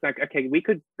it's like, okay, we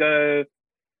could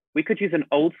use an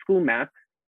old school map.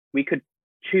 We could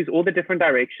choose all the different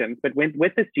directions, but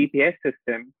with this GPS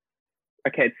system,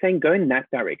 okay, it's saying go in that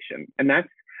direction. And that's,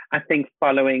 I think,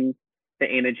 following the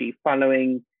energy,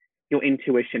 following your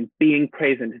intuition, being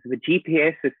present. The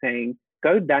GPS is saying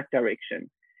go that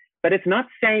direction, but it's not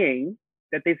saying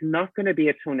that there's not going to be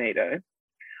a tornado,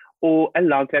 or a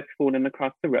log that's fallen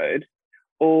across the road,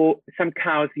 or some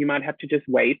cows you might have to just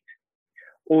wait,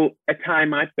 or a tie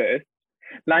might burst.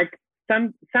 Like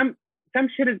some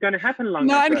shit is going to happen along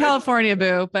that road. Not in California,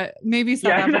 boo, but maybe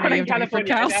South Africa. Not in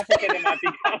California. In Africa, there might be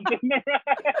cows in the road.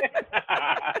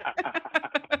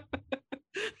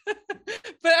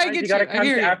 But I get you. You gotta come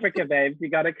to Africa, babes. You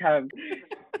gotta come.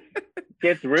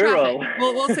 Gets rural.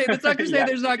 We'll say, that's not to say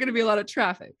there's not going to be a lot of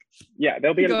traffic. Yeah,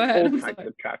 there'll be all kinds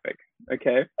of traffic.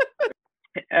 Okay.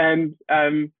 And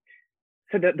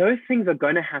so that those things are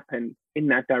going to happen in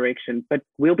that direction, but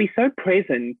we'll be so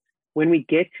present when we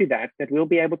get to that we'll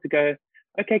be able to go,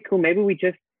 okay, cool, maybe we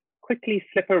just quickly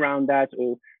slip around that,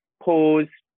 or pause,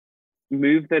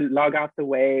 move the log out the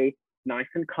way, nice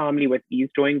and calmly with ease,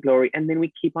 joy, and glory, and then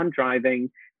we keep on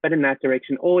driving, but in that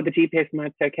direction. Or the GPS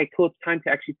might say, okay, cool, it's time to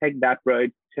actually take that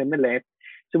road, turn the left.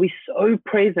 So we're so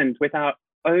present with our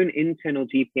own internal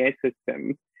GPS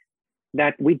system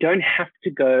that we don't have to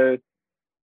go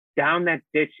down that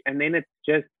ditch, and then it's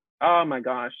just, oh my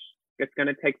gosh, it's going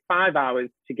to take 5 hours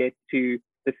to get to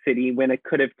the city when it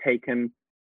could have taken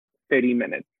 30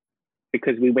 minutes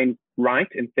because we went right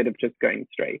instead of just going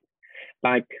straight.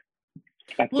 Like,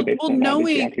 that's the best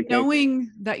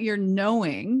knowing that you're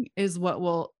knowing is what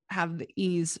will have the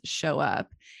ease show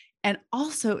up. And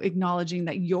also acknowledging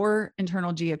that your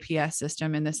internal GPS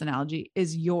system in this analogy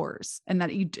is yours, and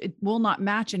that it will not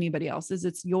match anybody else's.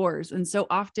 It's yours. And so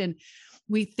often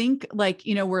we think like,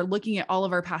 we're looking at all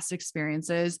of our past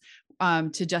experiences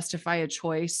to justify a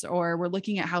choice, or we're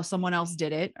looking at how someone else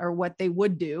did it or what they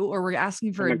would do, or we're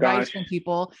asking for advice from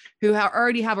people who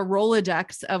already have a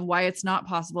Rolodex of why it's not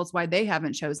possible. It's why they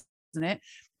haven't chosen it.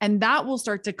 And that will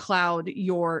start to cloud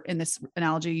in this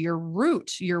analogy, your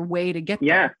route, your way to get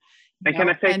there. And can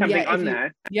I say something on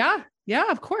that?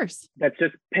 Yeah, of course. That's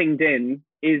just pinged in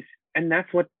and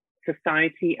that's what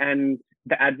society and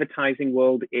the advertising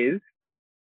world is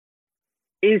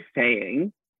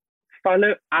saying,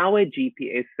 follow our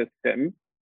GPS system,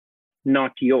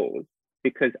 not yours,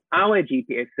 because our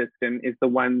GPS system is the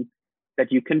one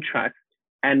that you can trust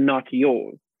and not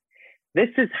yours. This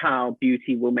is how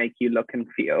beauty will make you look and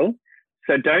feel.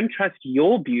 So don't trust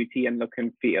your beauty and look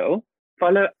and feel,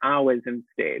 follow ours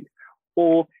instead,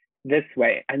 or this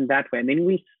way and that way. And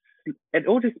then it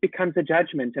all just becomes a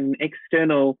judgment, an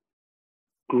external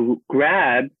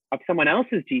grab of someone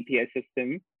else's GPS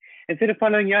system instead of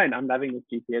following your own. I'm loving this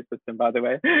GPS system, by the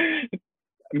way,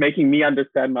 making me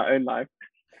understand my own life.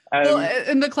 Well,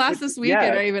 in the class this week,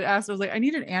 and I even asked, I was like, I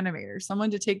need an animator,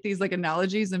 someone to take these like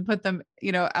analogies and put them,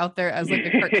 out there as like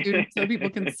a cartoon so people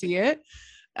can see it.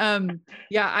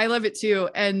 I love it too.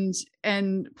 And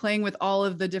playing with all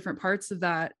of the different parts of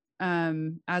that,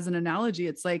 as an analogy,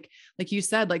 it's like you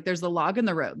said, like there's the log in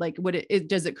the road. Like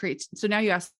does it create? So now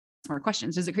you ask more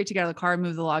questions. Does it create to get out of the car and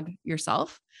move the log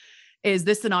yourself? Is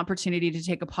this an opportunity to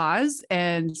take a pause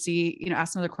and see,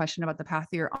 ask another question about the path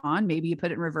you're on? Maybe you put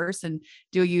it in reverse and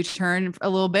do a U-turn a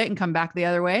little bit and come back the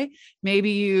other way. Maybe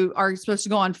you are supposed to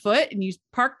go on foot and you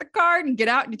park the car and get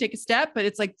out and you take a step, but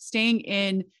it's like staying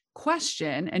in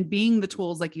question and being the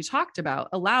tools like you talked about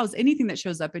allows anything that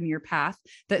shows up in your path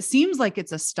that seems like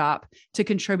it's a stop to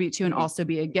contribute to and also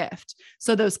be a gift.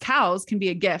 So those cows can be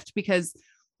a gift because,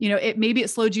 maybe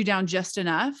it slowed you down just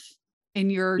enough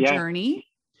in your journey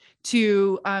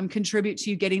to contribute to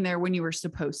you getting there when you were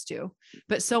supposed to.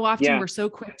 But so often we're so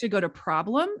quick to go to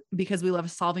problem because we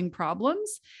love solving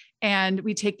problems, and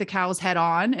we take the cows head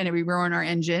on and we ruin our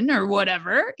engine or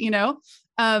whatever,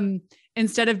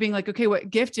 instead of being like, okay,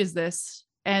 what gift is this?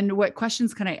 And what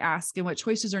questions can I ask? And what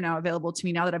choices are now available to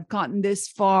me now that I've gotten this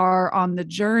far on the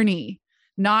journey?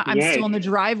 I'm still in the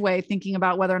driveway thinking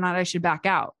about whether or not I should back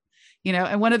out.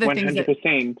 And one of the 100%.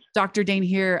 Things that Dr. Dain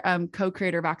Heer,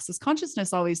 co-creator of Access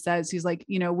Consciousness, always says, he's like,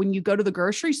 when you go to the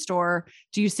grocery store,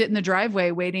 do you sit in the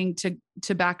driveway waiting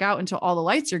to back out until all the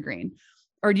lights are green?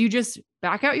 Or do you just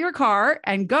back out your car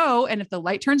and go? And if the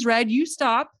light turns red, you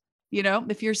stop.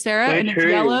 If you're Sarah and it's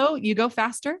yellow, you go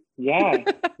faster. Yeah.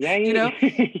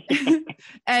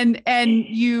 And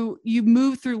you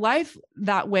move through life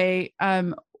that way,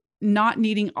 not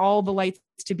needing all the lights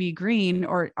to be green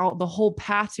or the whole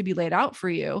path to be laid out for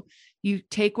you. You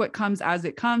take what comes as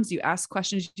it comes, you ask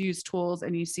questions, you use tools,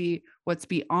 and you see what's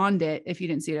beyond it if you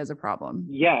didn't see it as a problem.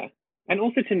 Yeah. And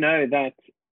also to know that,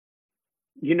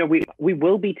 we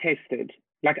will be tested.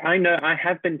 Like I know I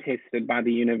have been tested by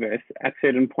the universe at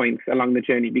certain points along the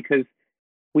journey because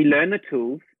we learn the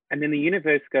tools and then the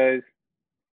universe goes,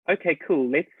 okay, cool.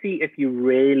 Let's see if you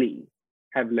really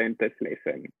have learned this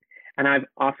lesson. And I've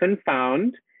often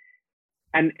found,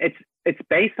 and it's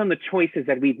based on the choices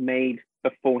that we've made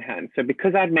beforehand. So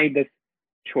because I've made this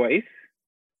choice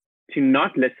to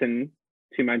not listen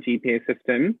to my GPS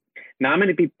system, now I'm going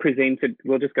to be presented,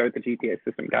 we'll just go with the GPS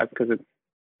system, guys, because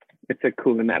it's a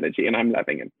cool analogy and I'm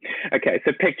loving it. Okay,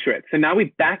 so picture it. So now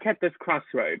we're back at this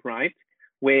crossroad, right?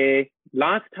 Where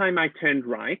last time I turned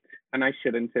right and I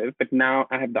shouldn't have, but now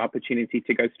I have the opportunity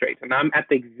to go straight. And I'm at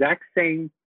the exact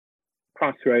same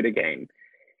crossroad again.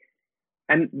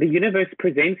 And the universe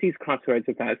presents these crossroads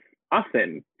with us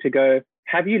often to go,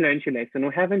 have you learned your lesson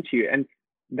or haven't you? And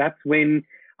that's when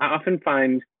I often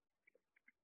find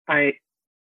I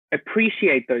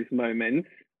appreciate those moments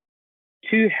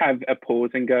to have a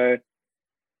pause and go,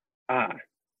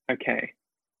 okay.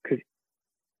 Because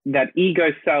that ego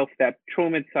self, that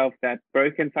trauma self, that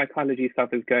broken psychology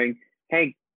self is going,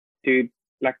 hey, dude,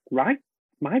 like, right,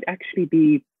 might actually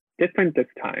be different this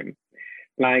time.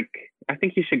 Like, I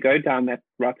think you should go down that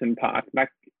rotten path. Like,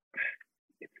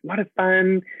 it's a lot of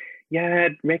fun. Yeah,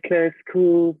 reckless,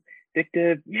 cool,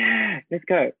 addictive. Yeah, let's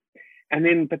go. And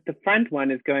then, but the front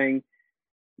one is going,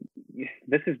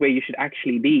 this is where you should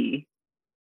actually be.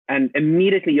 And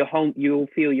immediately you'll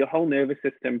feel your whole nervous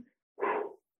system,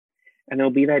 and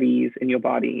there'll be that ease in your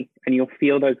body, and you'll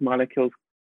feel those molecules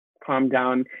calm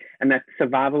down, and that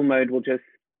survival mode will just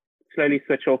slowly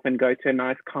switch off and go to a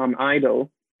nice calm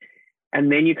idle. And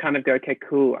then you kind of go, okay,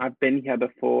 cool, I've been here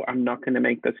before, I'm not going to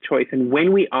make this choice. And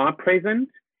when we are present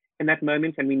in that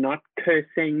moment and we're not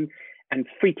cursing and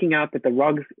freaking out that the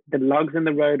logs in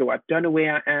the road, or I don't know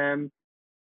where I am,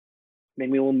 then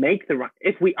we will make the right.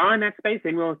 If we are in that space,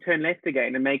 then we'll turn left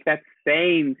again and make that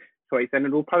same choice. And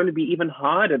it will probably be even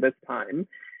harder this time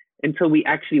until we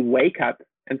actually wake up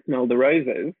and smell the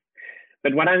roses.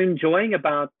 But what I'm enjoying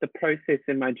about the process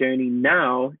in my journey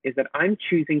now is that I'm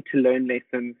choosing to learn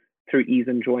lessons through ease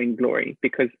and joy and glory,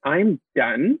 because I'm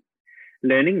done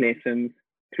learning lessons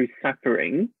through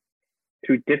suffering,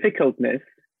 through difficultness,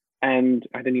 and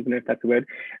I don't even know if that's a word,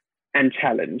 and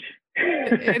challenge.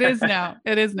 It is now.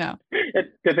 It is now.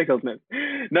 It's difficultness.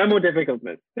 No more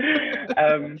difficultness.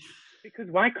 Because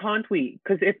why can't we?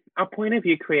 Because if our point of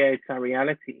view creates our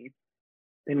reality,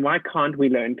 then why can't we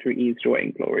learn through ease, joy,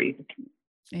 and glory?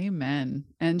 Amen.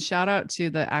 And shout out to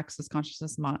the Access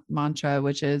Consciousness mantra,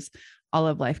 which is all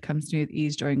of life comes to me with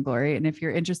ease, joy, and glory. And if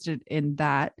you're interested in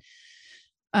that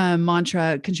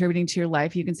mantra contributing to your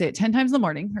life, you can say it 10 times in the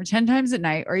morning or 10 times at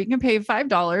night, or you can pay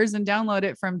 $5 and download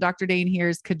it from Dr. Dane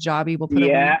Here's Kajabi. We'll put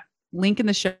a link in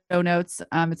the show notes.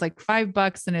 It's like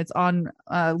 $5 and it's on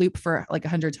loop for like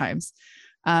 100 times.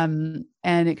 And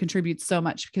it contributes so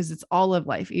much because it's all of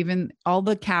life, even all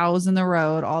the cows in the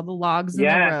road, all the logs in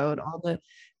the road, all the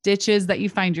ditches that you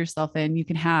find yourself in, you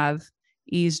can have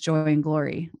ease, joy, and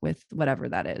glory with whatever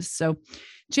that is. So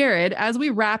Jared, as we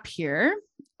wrap here,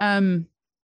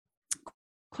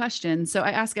 question. So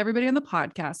I ask everybody on the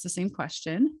podcast the same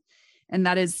question, and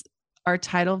that is, our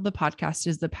title of the podcast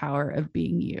is The Power of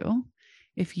Being You.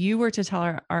 If you were to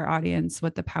tell our audience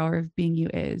what the power of being you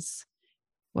is,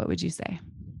 what would you say?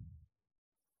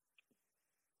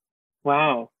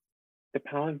 Wow. The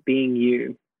power of being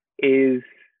you is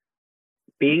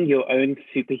being your own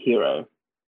superhero,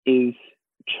 is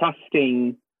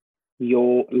trusting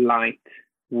your light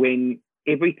when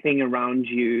everything around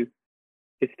you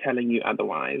is telling you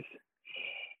otherwise.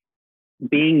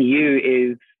 Being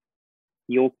you is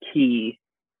your key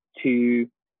to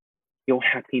your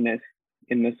happiness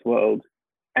in this world.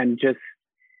 And just,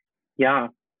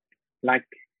 like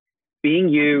being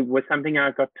you was something I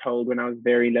got told when I was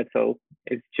very little,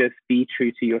 is just be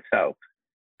true to yourself.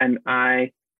 And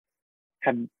I'm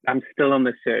still on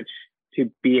the search to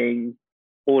being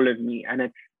all of me. And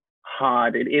it's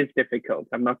hard. It is difficult.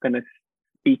 I'm not going to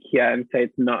speak here and say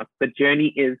it's not. The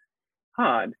journey is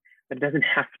hard, but it doesn't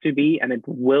have to be, and it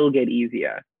will get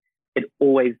easier. It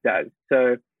always does.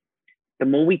 So the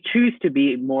more we choose to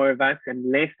be more of us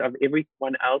and less of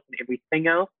everyone else and everything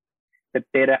else, the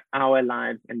better our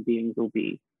lives and beings will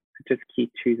be. So just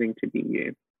keep choosing to be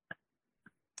you.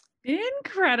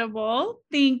 Incredible.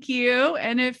 Thank you.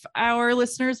 And if our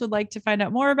listeners would like to find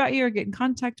out more about you or get in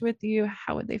contact with you,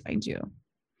 how would they find you?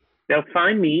 They'll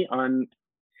find me on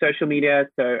social media.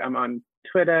 So I'm on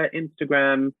Twitter,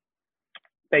 Instagram,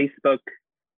 Facebook,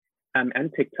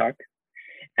 and TikTok.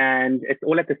 And it's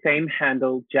all at the same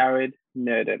handle, Jared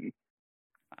Nerdin.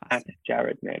 Awesome. At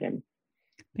Jared Nerdin.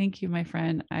 Thank you, my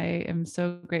friend. I am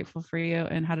so grateful for you.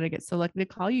 And how did I get so lucky to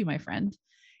call you my friend?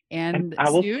 And I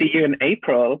will see you in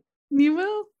April. You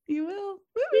will. Yay.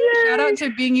 Shout out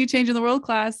to Being You Changing the World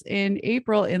class in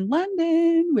April in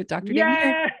London with Dr.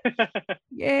 Dane.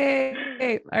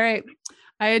 Yay. All right.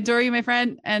 I adore you, my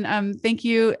friend. And thank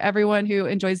you, everyone who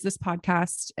enjoys this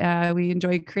podcast. We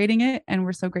enjoy creating it, and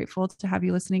we're so grateful to have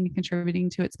you listening and contributing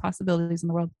to its possibilities in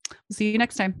the world. We'll see you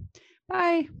next time.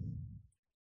 Bye.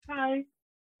 Bye.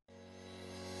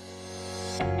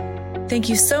 Thank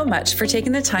you so much for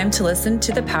taking the time to listen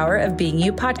to the Power of Being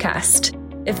You podcast.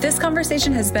 If this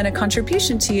conversation has been a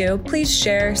contribution to you, please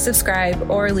share, subscribe,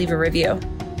 or leave a review.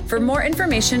 For more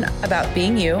information about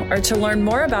Being You, or to learn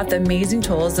more about the amazing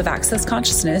tools of Access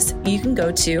Consciousness, you can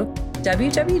go to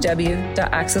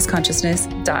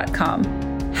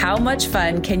www.accessconsciousness.com. how much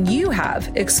fun can you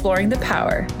have exploring the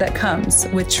power that comes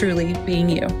with truly being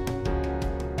you?